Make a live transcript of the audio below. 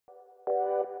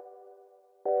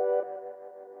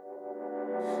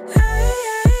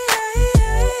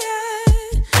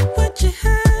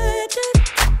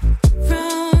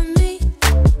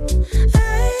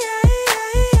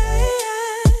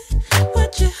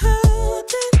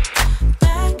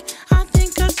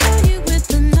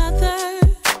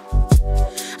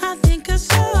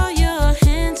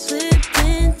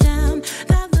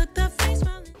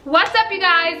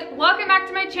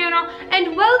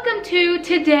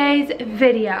today's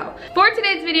video. For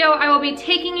today's video, I will be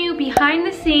taking you behind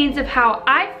the scenes of how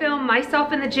I film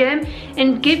myself in the gym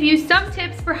and give you some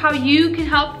tips for how you can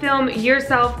help film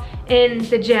yourself in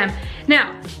the gym.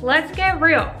 Now, let's get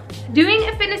real. Doing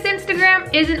a fitness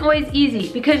Instagram isn't always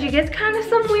easy because you get kind of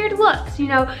some weird looks, you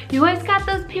know? You always got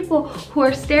those people who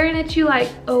are staring at you like,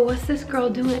 oh, what's this girl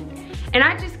doing? And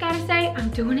I just gotta say, I'm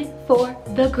doing it for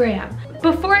the gram.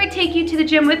 Before I take you to the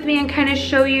gym with me and kind of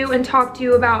show you and talk to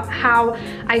you about how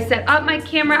I set up my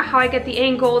camera, how I get the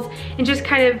angles, and just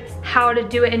kind of how to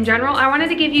do it in general, I wanted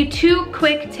to give you 2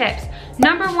 quick tips.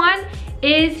 Number 1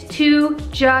 is to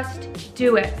just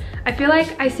do it. I feel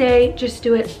like I say just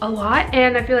do it a lot,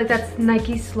 and I feel like that's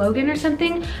Nike's slogan or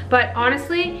something, but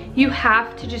honestly, you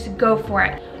have to just go for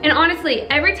it. And honestly,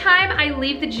 every time I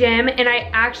leave the gym and I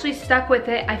actually stuck with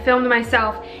it, I filmed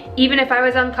myself, even if I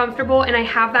was uncomfortable and I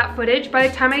have that footage, by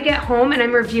the time I get home and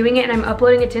I'm reviewing it and I'm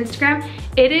uploading it to Instagram,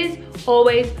 it is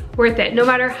always worth it. No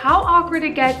matter how awkward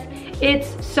it gets,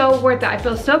 it's so worth it. I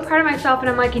feel so proud of myself and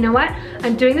I'm like, you know what?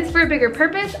 I'm doing this for a bigger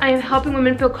purpose. I am helping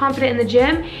women feel confident in the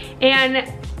gym,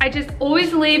 and I just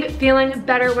always leave feeling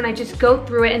better when I just go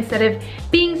through it instead of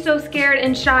being so scared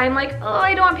and shy and like, oh,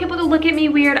 I don't want people to look at me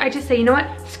weird. I just say, you know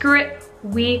what? Screw it.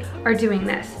 We are doing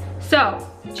this. So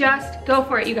just go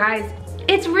for it, you guys.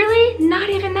 It's really not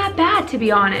even that bad, to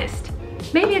be honest.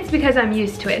 Maybe it's because I'm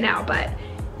used to it now, but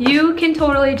you can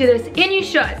totally do this, and you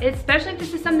should, especially if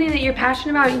this is something that you're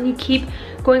passionate about and you keep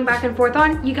going back and forth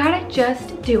on. You gotta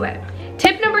just do it.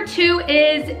 Tip number 2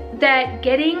 is that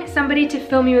getting somebody to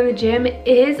film you in the gym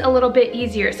is a little bit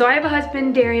easier. So I have a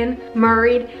husband, Darian,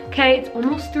 married, okay? It's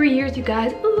almost 3 years, you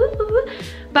guys. Ooh.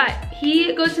 But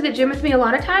he goes to the gym with me a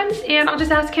lot of times, and I'll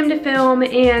just ask him to film,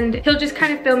 and he'll just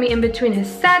kind of film me in between his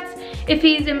sets. If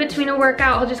he's in between a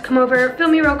workout, he'll just come over,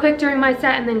 film me real quick during my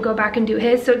set, and then go back and do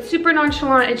his. So it's super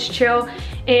nonchalant, it's chill,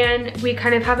 and we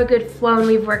kind of have a good flow and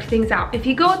we've worked things out. If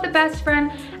you go with the best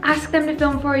friend, ask them to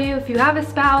film for you. If you have a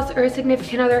spouse or a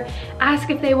significant other, ask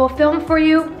if they will film for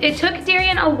you. It took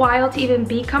Darian a while to even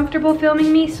be comfortable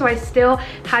filming me, so I still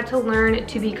had to learn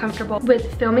to be comfortable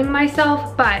with filming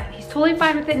myself, but he's totally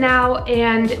fine with it now,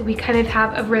 and we kind of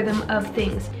have a rhythm of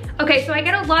things. Okay, so I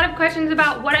get a lot of questions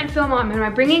about what I'm filming on. Am I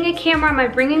bringing a camera? Am I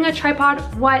bringing a tripod?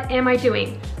 What am I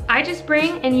doing? I just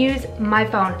bring and use my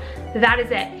phone. That is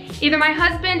it. Either my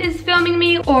husband is filming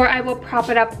me or I will prop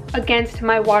it up against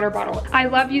my water bottle. I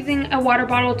love using a water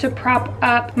bottle to prop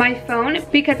up my phone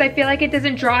because I feel like it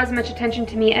doesn't draw as much attention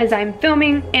to me as I'm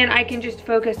filming, and I can just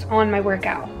focus on my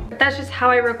workout. That's just how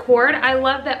I record. I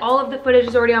love that all of the footage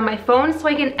is already on my phone, so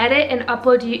I can edit and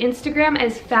upload to Instagram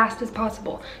as fast as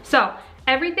possible. So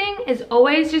everything is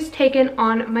always just taken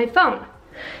on my phone.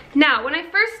 Now, when I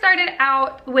first started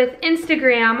out with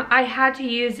Instagram, I had to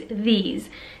use these.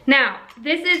 Now,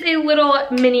 this is a little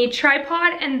mini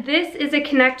tripod, and this is a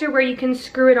connector where you can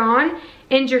screw it on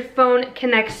and your phone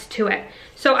connects to it.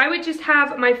 So I would just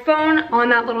have my phone on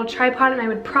that little tripod and I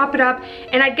would prop it up,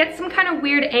 and I'd get some kind of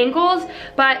weird angles,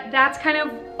 but that's kind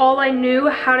of all I knew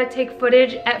how to take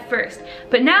footage at first.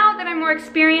 But now that I'm more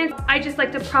experienced, I just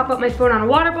like to prop up my phone on a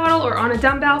water bottle or on a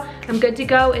dumbbell. I'm good to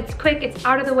go. It's quick, it's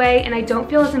out of the way, and I don't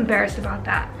feel as embarrassed about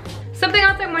that. Something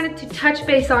else I wanted to touch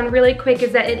base on really quick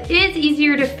is that it is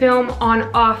easier to film on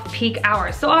off-peak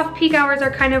hours. So off-peak hours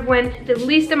are kind of when the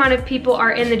least amount of people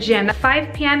are in the gym.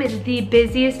 5 p.m. is the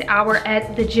busiest hour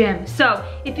at the gym. So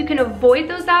if you can avoid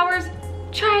those hours,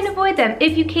 try and avoid them.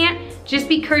 If you can't, just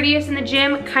be courteous in the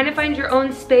gym, kind of find your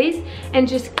own space, and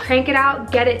just crank it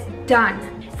out, get it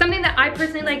done. Something that I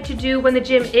personally like to do when the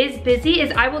gym is busy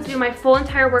is I will do my full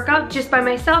entire workout just by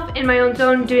myself in my own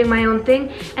zone doing my own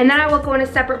thing, and then I will go in a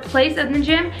separate place of the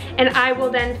gym and I will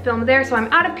then film there, so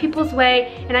I'm out of people's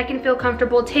way and I can feel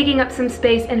comfortable taking up some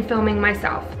space and filming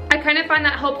myself. I kind of find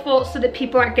that helpful so that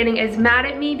people aren't getting as mad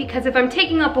at me, because if I'm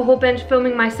taking up a whole bench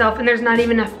filming myself and there's not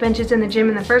even enough benches in the gym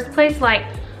in the first place, like,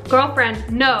 girlfriend,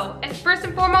 no. And first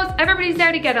and foremost, everybody's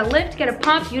there to get a lift, get a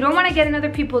pump. You don't want to get in other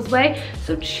people's way.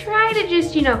 So try to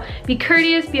just, you know, be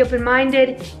courteous, be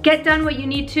open-minded, get done what you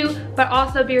need to, but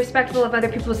also be respectful of other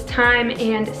people's time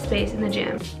and space in the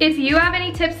gym. If you have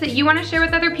any tips that you want to share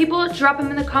with other people, drop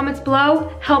them in the comments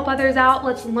below. Help others out.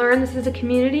 Let's learn. This is a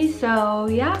community, so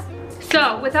yeah.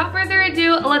 So without further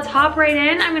ado, let's hop right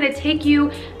in. I'm gonna take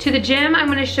you to the gym. I'm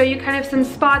gonna show you kind of some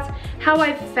spots, how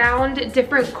I've found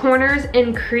different corners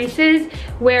and creases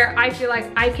where I feel like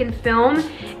I can film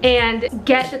and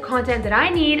get the content that I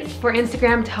need for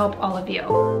Instagram to help all of you.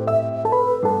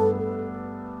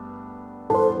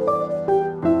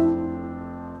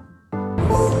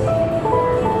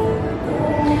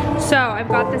 So I've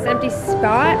got this empty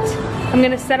spot. I'm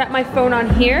gonna set up my phone on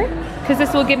here because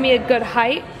this will give me a good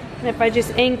height. And if I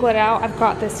just angle it out, I've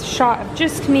got this shot of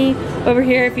just me over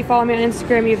here. If you follow me on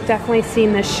Instagram, you've definitely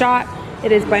seen this shot.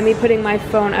 It is by me putting my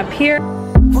phone up here.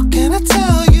 What can I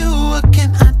tell you? What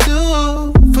can I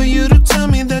do for you to tell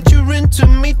me that you're into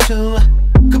me too?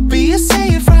 Could be a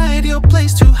safe ride, your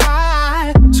place too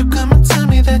high. So come and tell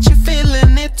me that you're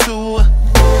feeling it too.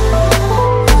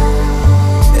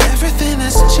 Everything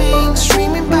has changed,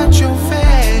 dreaming about your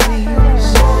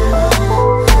face.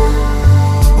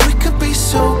 We could be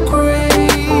so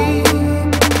great.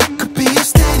 Could be a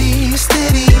steady,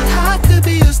 I could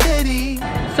be a steady.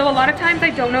 So a lot of times I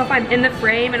don't know if I'm in the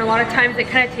frame, and a lot of times it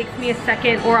kind of takes me a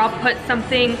second, or I'll put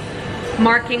something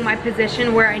marking my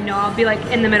position where I know I'll be like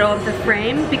in the middle of the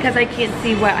frame because I can't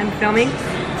see what I'm filming.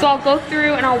 So I'll go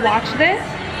through and I'll watch this,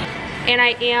 and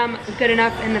I am good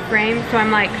enough in the frame, so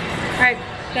I'm like, all right,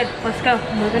 good, let's go,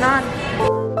 moving on.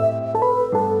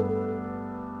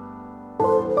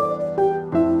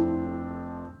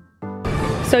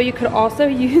 So you could also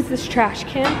use this trash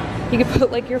can. You could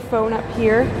put like your phone up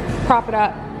here, prop it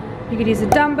up. You could use a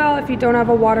dumbbell if you don't have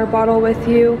a water bottle with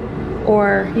you,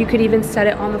 or you could even set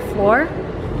it on the floor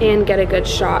and get a good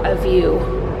shot of you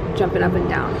jumping up and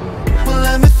down. Well,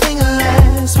 everything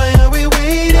lasts, why are we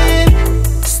waiting?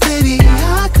 Steady,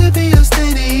 I could be your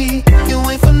steady. You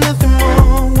wait for nothing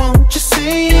more, won't you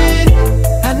say it?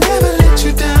 I never let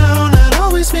you down, I'd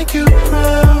always make you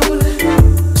proud.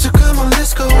 So come on,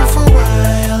 let's go for a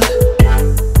while.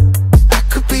 I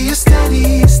could be your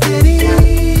steady.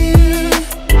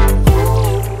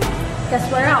 Guess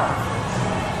where else?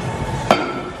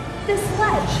 This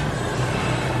sledge.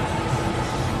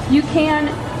 You can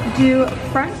do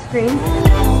front screen.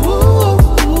 Ooh,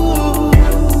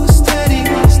 steady.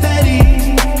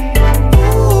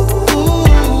 Ooh,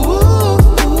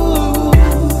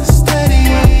 steady.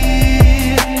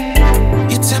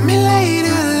 You tell me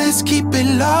later, let's keep it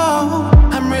low.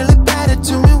 I'm really bad at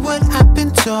doing what I've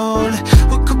been told.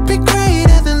 What could be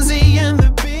greater than Z and the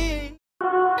B?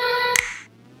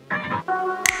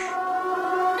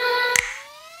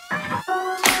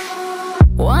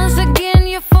 Once again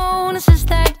your phone says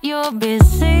that you're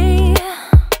busy,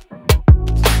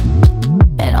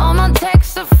 and all my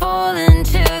texts are falling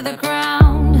to the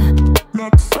ground.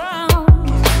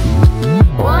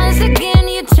 Once again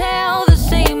you tell the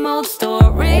same old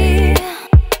story.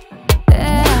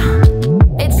 Yeah.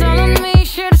 It's all on me,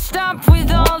 should stop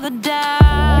with all the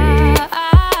doubts,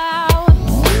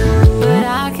 but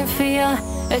I can feel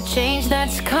a change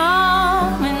that's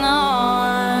coming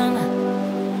on.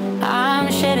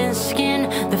 I'm shedding skin,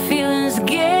 the feelings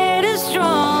getting strong.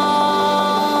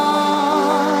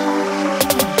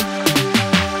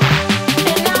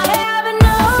 And I have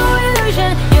no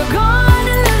illusion you're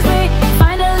gonna lose me.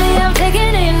 Finally I'm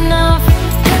taking enough,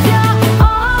 'cause you're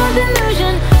all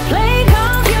delusion, play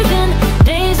confusion.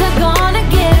 Days are gonna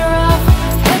get rough,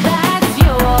 but that's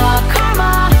your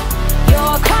karma.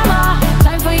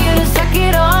 Time for you to suck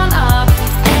it on up.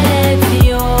 And it's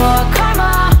your karma.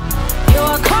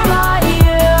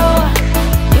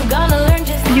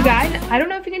 You guys, I don't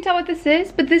know if you can tell what this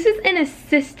is, but this is an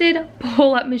assisted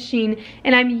pull-up machine,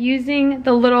 and I'm using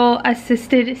the little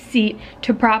assisted seat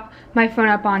to prop my phone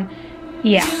up on.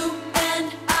 Yeah.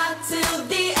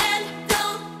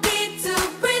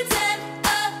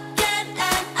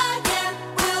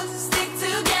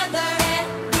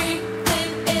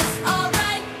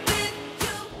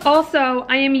 Also,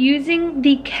 I am using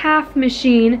the calf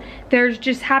machine. There's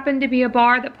just happened to be a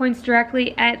bar that points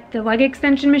directly at the leg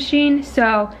extension machine,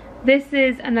 so this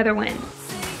is another win.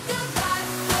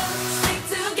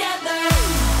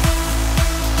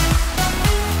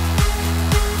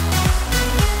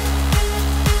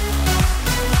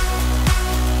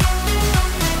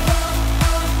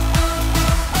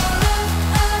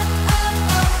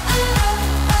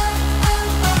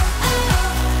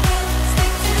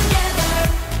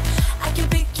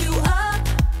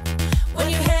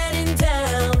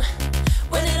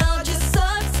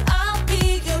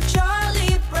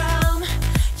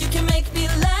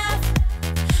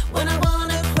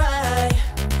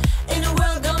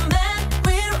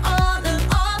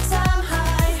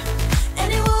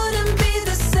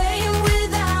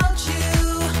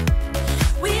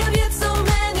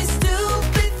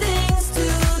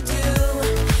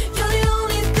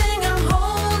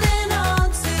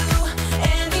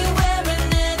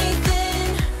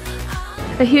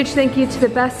 A huge thank you to the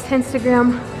best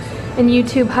Instagram and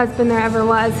YouTube husband there ever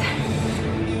was.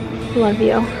 Love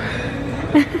you.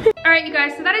 Alright you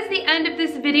guys, so that is the end of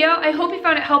this video. I hope you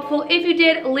found it helpful. If you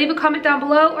did, leave a comment down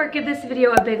below or give this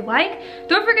video a big like.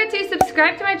 Don't forget to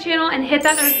subscribe to my channel and hit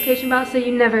that notification bell so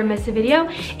you never miss a video.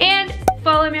 And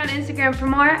follow me on Instagram for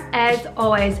more, as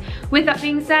always. With that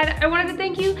being said, I wanted to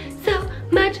thank you so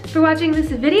much for watching this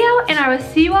video, and I will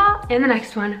see you all in the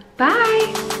next one.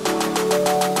 Bye!